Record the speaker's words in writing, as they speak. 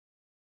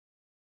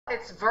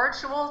It's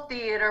virtual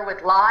theater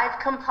with live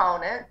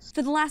components.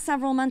 For the last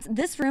several months,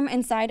 this room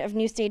inside of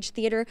New Stage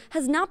Theater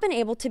has not been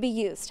able to be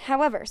used.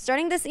 However,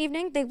 starting this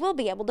evening, they will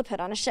be able to put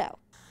on a show.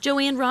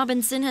 Joanne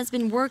Robinson has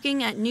been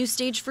working at New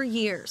Stage for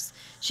years.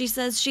 She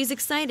says she's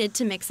excited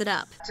to mix it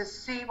up. To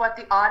see what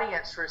the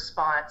audience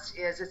response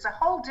is, it's a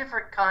whole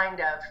different kind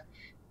of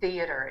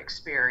theater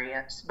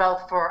experience,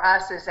 both for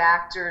us as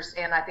actors,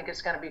 and I think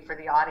it's going to be for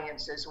the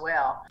audience as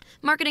well.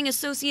 Marketing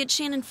associate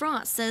Shannon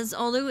Frost says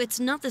although it's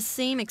not the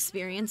same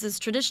experience as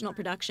traditional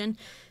production,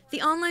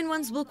 the online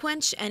ones will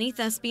quench any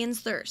thespian's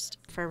thirst.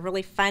 For a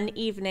really fun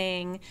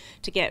evening,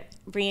 to get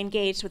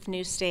re-engaged with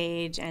New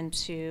Stage and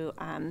to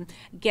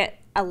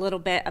get a little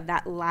bit of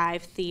that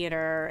live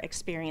theater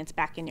experience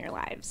back in your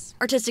lives.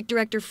 Artistic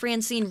director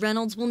Francine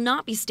Reynolds will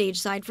not be stage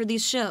side for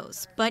these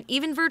shows, but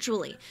even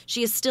virtually,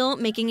 she is still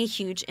making a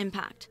huge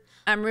impact.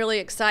 I'm really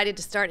excited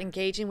to start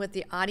engaging with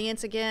the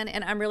audience again,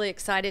 and I'm really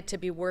excited to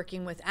be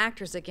working with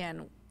actors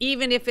again,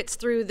 even if it's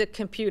through the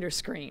computer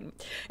screen.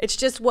 It's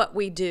just what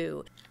we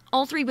do.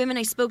 All three women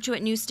I spoke to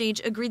at New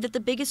Stage agreed that the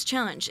biggest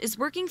challenge is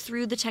working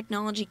through the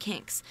technology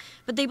kinks,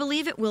 but they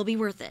believe it will be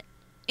worth it.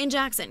 In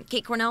Jackson,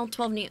 Kate Cornell,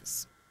 12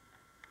 News.